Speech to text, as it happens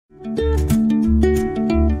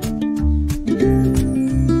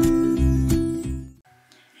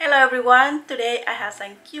everyone, today I have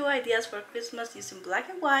some cute ideas for Christmas using black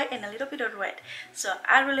and white and a little bit of red. So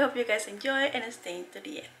I really hope you guys enjoy it and stay to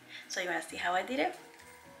the end. So you want to see how I did it?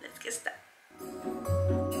 Let's get started.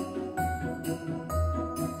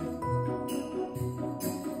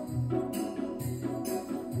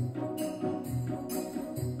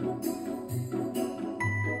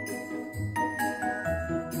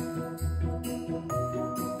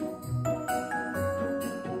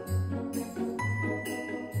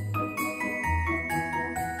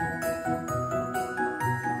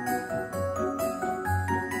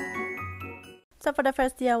 So for the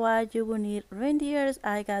first DIY, you will need reindeers.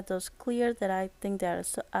 I got those clear that I think they are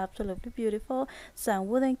so absolutely beautiful. Some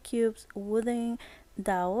wooden cubes, wooden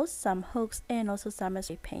dowels, some hooks, and also some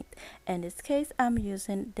spray paint. In this case, I'm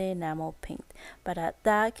using the enamel paint, but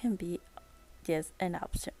that can be just an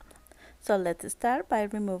option. So let's start by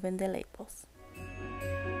removing the labels.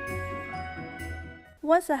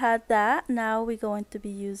 Once I had that, now we're going to be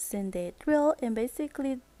using the drill and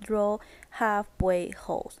basically draw halfway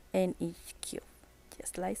holes in each cube,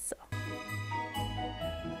 just like so.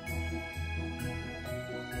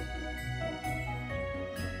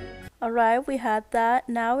 Alright, we had that.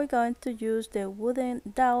 Now we're going to use the wooden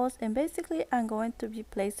dowels and basically I'm going to be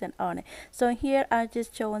placing on it. So here I'm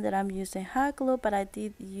just showing that I'm using hot glue, but I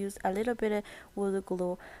did use a little bit of wood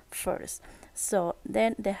glue first. So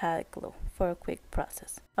then the hot glue for a quick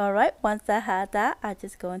process. Alright, once I had that, I'm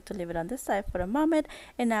just going to leave it on the side for a moment,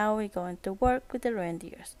 and now we're going to work with the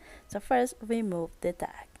reindeers. So first remove the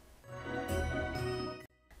tag.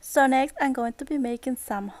 So next I'm going to be making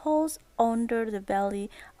some holes under the belly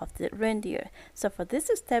of the reindeer. So for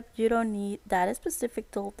this step you don't need that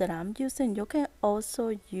specific tool that I'm using. You can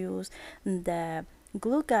also use the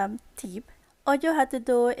glue gun tip. All you have to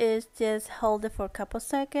do is just hold it for a couple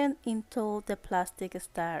seconds until the plastic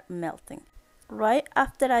starts melting. Right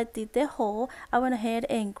after I did the hole, I went ahead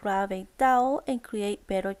and grab a dowel and create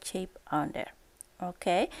better shape on there.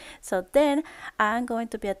 Okay, so then I'm going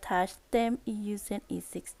to be attach them using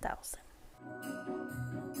E6000.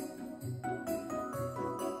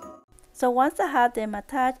 So once I have them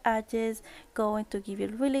attached, I'm just going to give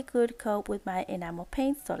it a really good coat with my enamel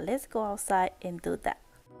paint. So let's go outside and do that.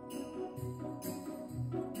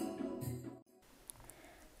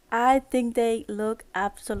 I think they look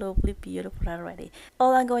absolutely beautiful already.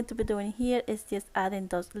 All I'm going to be doing here is just adding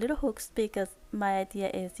those little hooks because my idea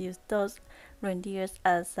is use those reindeers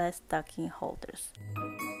as stocking holders.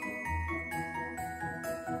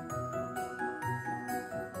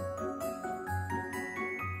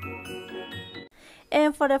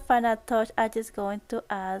 And for the final touch, I'm just going to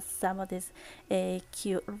add some of this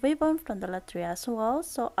cute ribbon from the Dollar Tree as well.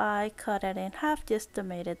 So I cut it in half just to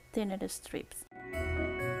make it thinner strips.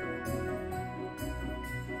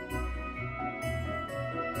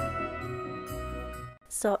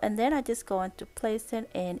 So, and then I'm just going to place it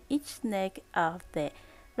in each neck of the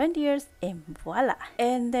reindeers and voila,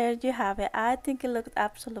 and there you have it. I think it looks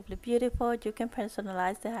absolutely beautiful. You can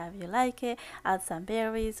personalize it however you like it, add some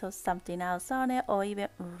berries or something else on it, or even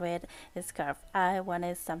red scarf. I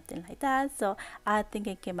wanted something like that, so I think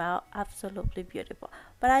it came out absolutely beautiful.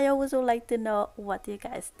 But I always would like to know what you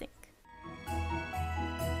guys think.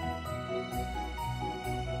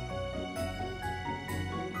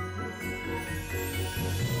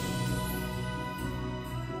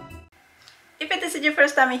 If this is your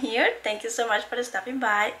first time here, thank you so much for stopping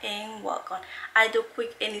by and welcome. I do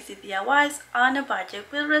quick and easy DIYs on a budget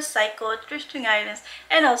with recycled, thrifting items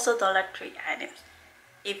and also Dollar Tree items.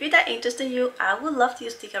 If it's that interested you, I would love you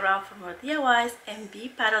to stick around for more DIYs and be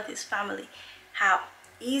part of this family. How?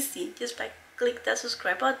 Easy, just by click the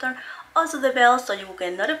subscribe button, also the bell so you will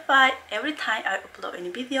get notified every time I upload any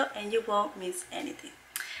video and you won't miss anything.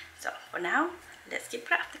 So for now, let's keep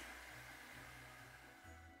crafting.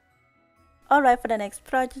 Alright, for the next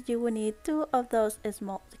project you will need 2 of those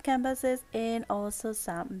small canvases and also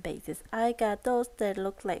some bases. I got those that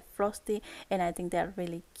look like frosty and I think they're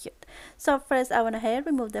really cute. So first I went ahead and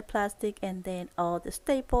removed the plastic and then all the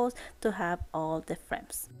staples to have all the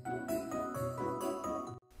frames.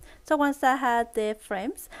 So once I had the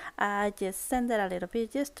frames, I just sanded a little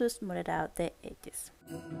bit just to smooth out the edges.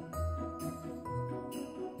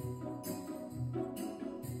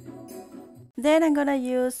 Then I'm gonna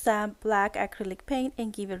use some black acrylic paint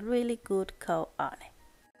and give a really good coat on it.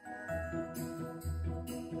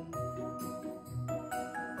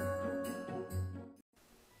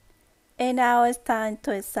 And now it's time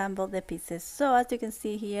to assemble the pieces. So as you can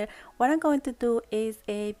see here, what I'm going to do is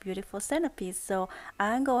a beautiful centerpiece. So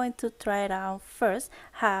I'm going to try it out first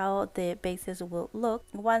how the bases will look.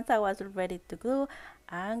 Once I was ready to glue,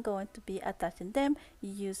 I'm going to be attaching them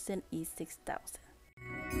using E6000.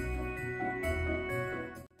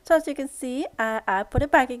 So as you can see, I put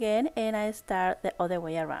it back again and I start the other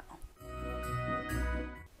way around.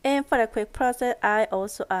 And for a quick process, I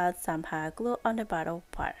also add some hot glue on the bottom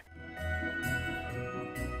part.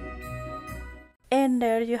 And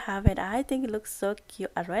there you have it. I think it looks so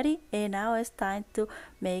cute already. And now it's time to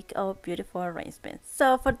make our beautiful arrangements.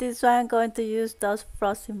 So for this one, I'm going to use those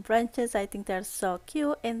frozen branches. I think they're so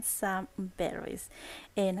cute, and some berries.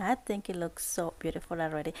 And I think it looks so beautiful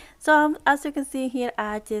already. So as you can see here,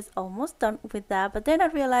 I just almost done with that. But then I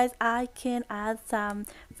realized I can add some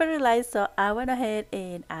fairy lights. So I went ahead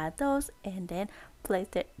and add those and then place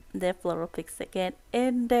the floral picks again,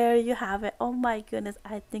 and there you have it. Oh my goodness,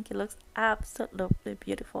 I think it looks absolutely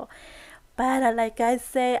beautiful. But like I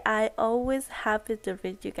say, I always happy to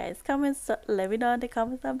read you guys comments, so let me know in the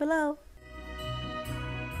comments down below.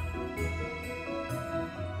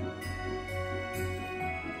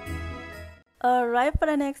 Alright, for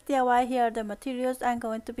the next DIY, here are the materials. I'm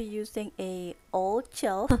going to be using a old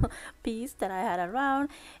shell piece that I had around,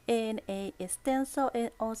 and a stencil,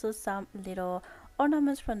 and also some little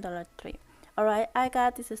ornaments from Dollar Tree. Alright, I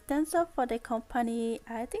got this stencil for the company,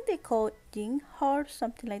 I think they call Jing Heart,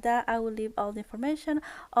 something like that. I will leave all the information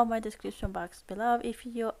on my description box below if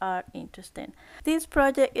you are interested. This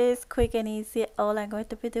project is quick and easy. All I'm going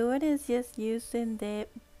to be doing is just using the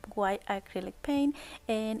white acrylic paint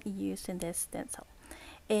and using the stencil.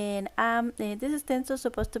 And this stencil is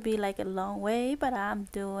supposed to be like a long way, but I'm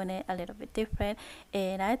doing it a little bit different,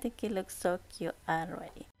 and I think it looks so cute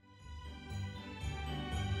already.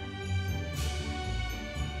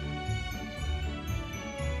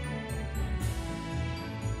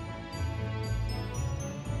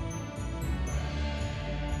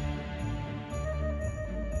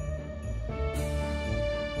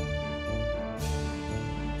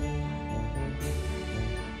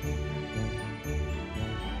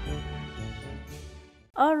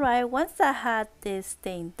 Alright, once I had this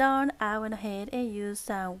stain done, I went ahead and used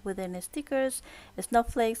some wooden stickers,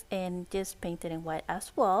 snowflakes, and just painted in white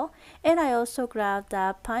as well. And I also grabbed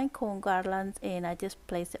the pine cone garlands and I just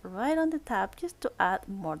placed it right on the top just to add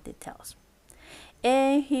more details.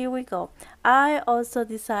 And here we go. I also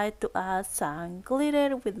decided to add some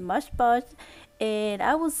glitter with Mush Push, and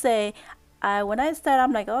I would say when I started,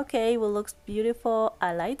 I'm like, okay, well, looks beautiful.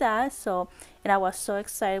 I like that. So, and I was so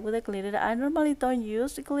excited with the glitter. I normally don't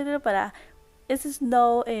use glitter, but it's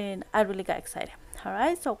snow, and I really got excited. All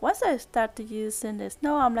right. So once I started using the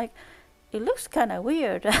snow, I'm like, it looks kind of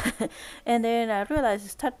weird. And then I realized it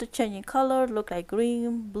started changing color, look like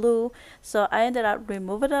green, blue. So I ended up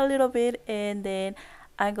removing it a little bit, and then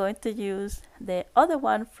I'm going to use the other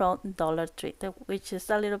one from Dollar Tree, which is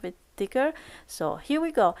a little bit thicker. So here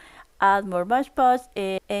we go. Add more Mush Push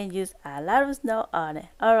and use a lot of snow on it.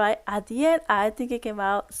 Alright, at the end, I think it came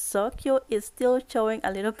out so cute. It's still showing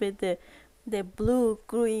a little bit the blue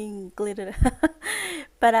green glitter.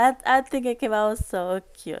 But I think it came out so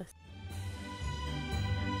cute.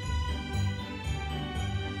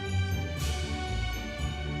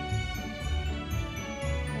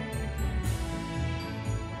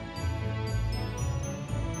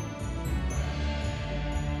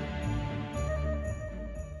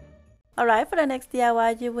 Alright, for the next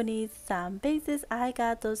DIY, you will need some bases. I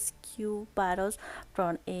got those cute bottles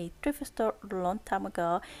from a thrift store a long time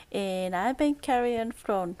ago, and I've been carrying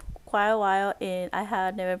from quite a while, and I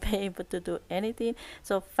have never been able to do anything.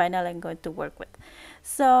 So finally, I'm going to work with.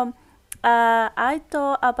 So I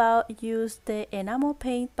thought about use the enamel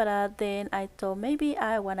paint, but then I thought maybe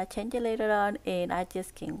I wanna change it later on, and I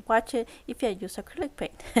just can watch it if I use acrylic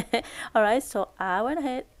paint. Alright, so I went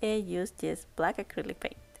ahead and used this black acrylic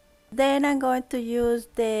paint. Then I'm going to use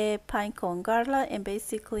the pine cone garland and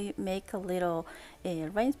basically make a little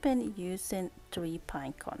arrangement using 3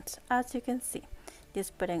 pine cones, as you can see.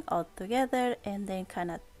 Just putting all together and then kind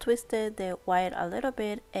of twisted the wire a little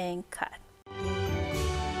bit and cut.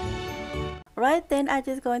 Right, then I'm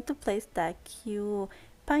just going to place that cute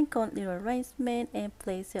pine cone little arrangement and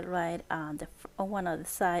place it right on one of the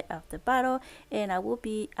side of the bottle, and I will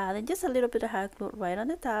be adding just a little bit of hot glue right on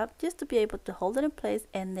the top just to be able to hold it in place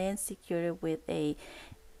and then secure it with a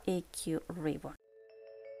cute ribbon.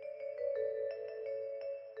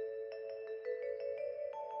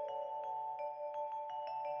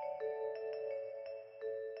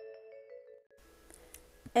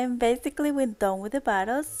 And basically we're done with the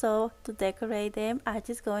bottles, so to decorate them I'm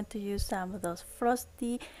just going to use some of those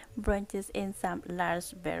frosty branches and some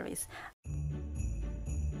large berries.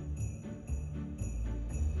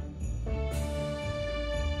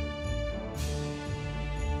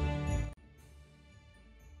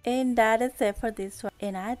 And that is it for this one,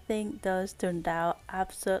 and I think those turned out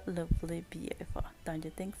absolutely beautiful, don't you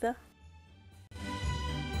think so?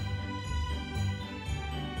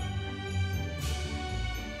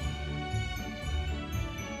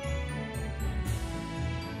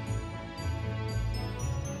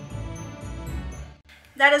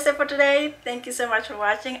 That is it for today. Thank you so much for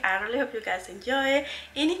watching. I really hope you guys enjoy it.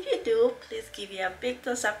 And if you do, please give me a big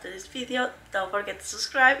thumbs up to this video. Don't forget to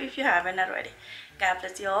subscribe if you haven't already. God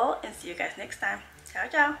bless you all and see you guys next time. Ciao,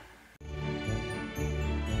 ciao.